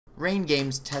Rain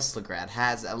Games' Teslagrad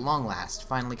has, at long last,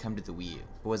 finally come to the Wii U,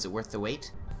 but was it worth the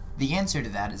wait? The answer to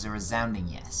that is a resounding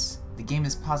yes. The game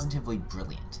is positively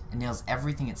brilliant, and nails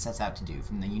everything it sets out to do,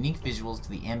 from the unique visuals to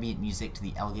the ambient music to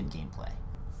the elegant gameplay.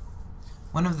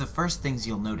 One of the first things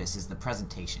you'll notice is the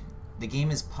presentation. The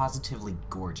game is positively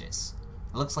gorgeous.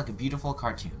 It looks like a beautiful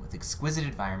cartoon, with exquisite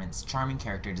environments, charming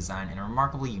character design, and a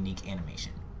remarkably unique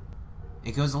animation.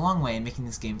 It goes a long way in making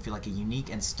this game feel like a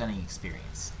unique and stunning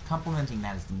experience. Complementing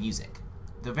that is the music.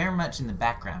 Though very much in the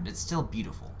background, it's still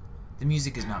beautiful. The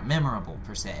music is not memorable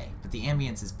per se, but the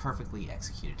ambience is perfectly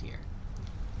executed here.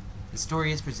 The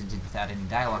story is presented without any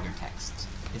dialogue or text.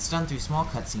 It's done through small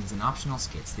cutscenes and optional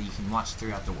skits that you can watch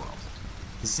throughout the world.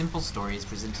 The simple story is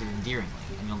presented endearingly,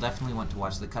 and you'll definitely want to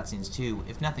watch the cutscenes too,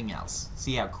 if nothing else,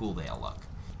 see how cool they all look,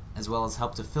 as well as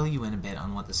help to fill you in a bit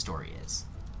on what the story is.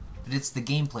 But it's the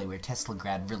gameplay where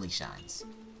Teslagrad really shines.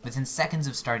 Within seconds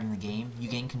of starting the game, you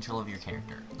gain control of your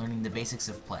character, learning the basics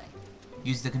of play.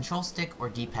 Use the control stick or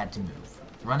D-pad to move.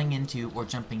 Running into or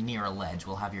jumping near a ledge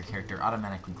will have your character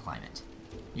automatically climb it.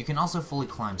 You can also fully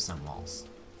climb some walls.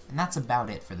 And that's about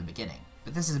it for the beginning.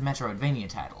 But this is a Metroidvania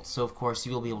title, so of course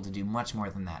you will be able to do much more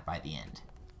than that by the end.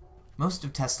 Most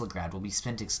of Teslagrad will be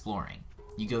spent exploring.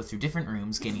 You go through different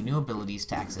rooms, gaining new abilities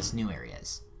to access new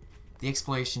areas. The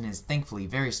exploration is thankfully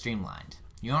very streamlined.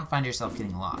 You won't find yourself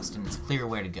getting lost, and it's clear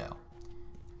where to go.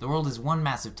 The world is one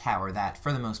massive tower that,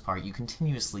 for the most part, you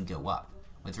continuously go up,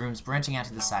 with rooms branching out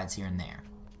to the sides here and there.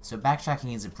 So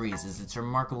backtracking is a breeze, as it's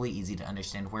remarkably easy to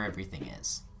understand where everything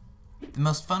is. The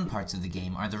most fun parts of the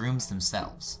game are the rooms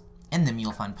themselves. In them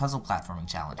you'll find puzzle platforming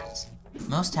challenges.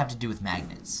 Most have to do with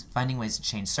magnets, finding ways to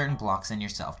change certain blocks in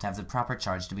yourself to have the proper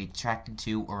charge to be attracted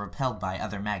to or repelled by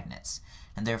other magnets,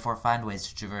 and therefore find ways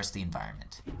to traverse the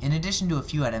environment. In addition to a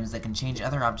few items that can change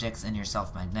other objects and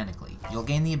yourself magnetically, you'll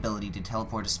gain the ability to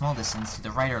teleport a small distance to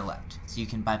the right or left, so you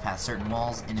can bypass certain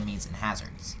walls, enemies, and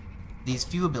hazards. These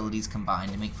few abilities combine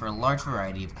to make for a large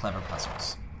variety of clever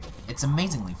puzzles. It's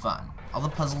amazingly fun. All the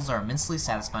puzzles are immensely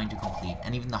satisfying to complete,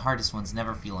 and even the hardest ones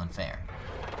never feel unfair.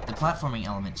 The platforming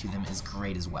element to them is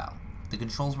great as well. The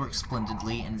controls work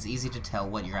splendidly, and it's easy to tell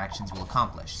what your actions will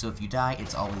accomplish, so if you die,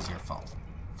 it's always your fault.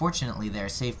 Fortunately, there are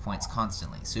save points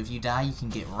constantly, so if you die, you can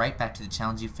get right back to the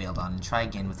challenge you failed on and try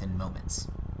again within moments.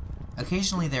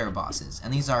 Occasionally there are bosses,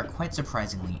 and these are, quite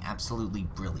surprisingly, absolutely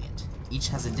brilliant. Each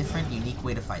has a different, unique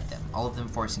way to fight them, all of them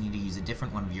forcing you to use a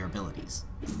different one of your abilities.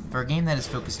 For a game that is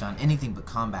focused on anything but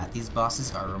combat, these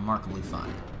bosses are remarkably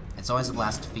fun. It's always a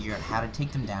blast to figure out how to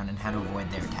take them down and how to avoid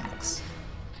their attacks.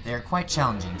 They are quite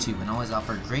challenging too, and always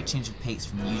offer a great change of pace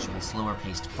from the usual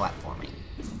slower-paced platforming.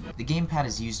 The gamepad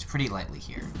is used pretty lightly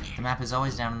here. The map is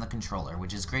always down on the controller,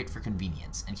 which is great for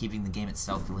convenience, and keeping the game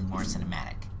itself feeling more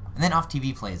cinematic. And then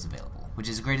off-TV play is available, which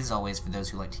is great as always for those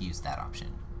who like to use that option.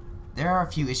 There are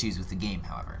a few issues with the game,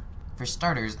 however. For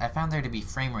starters, I found there to be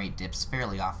frame rate dips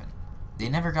fairly often. They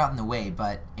never got in the way,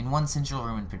 but in one central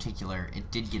room in particular,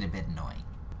 it did get a bit annoying.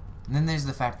 And then there's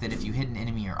the fact that if you hit an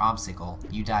enemy or obstacle,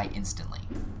 you die instantly.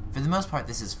 For the most part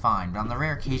this is fine, but on the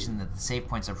rare occasion that the save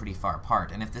points are pretty far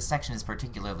apart, and if this section is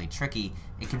particularly tricky,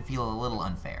 it can feel a little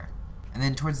unfair. And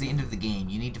then towards the end of the game,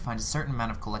 you need to find a certain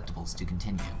amount of collectibles to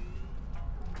continue.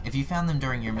 If you found them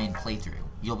during your main playthrough,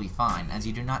 you'll be fine, as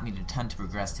you do not need a ton to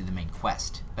progress through the main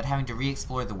quest, but having to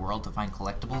re-explore the world to find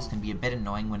collectibles can be a bit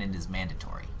annoying when it is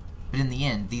mandatory. But in the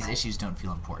end, these issues don't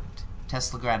feel important.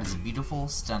 Teslagrad is a beautiful,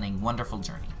 stunning, wonderful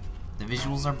journey. The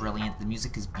visuals are brilliant, the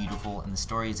music is beautiful, and the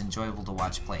story is enjoyable to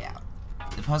watch play out.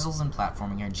 The puzzles and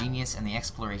platforming are genius, and the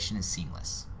exploration is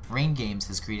seamless. Rain Games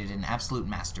has created an absolute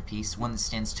masterpiece, one that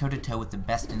stands toe-to-toe with the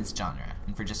best in its genre,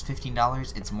 and for just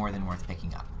 $15, it's more than worth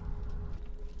picking up.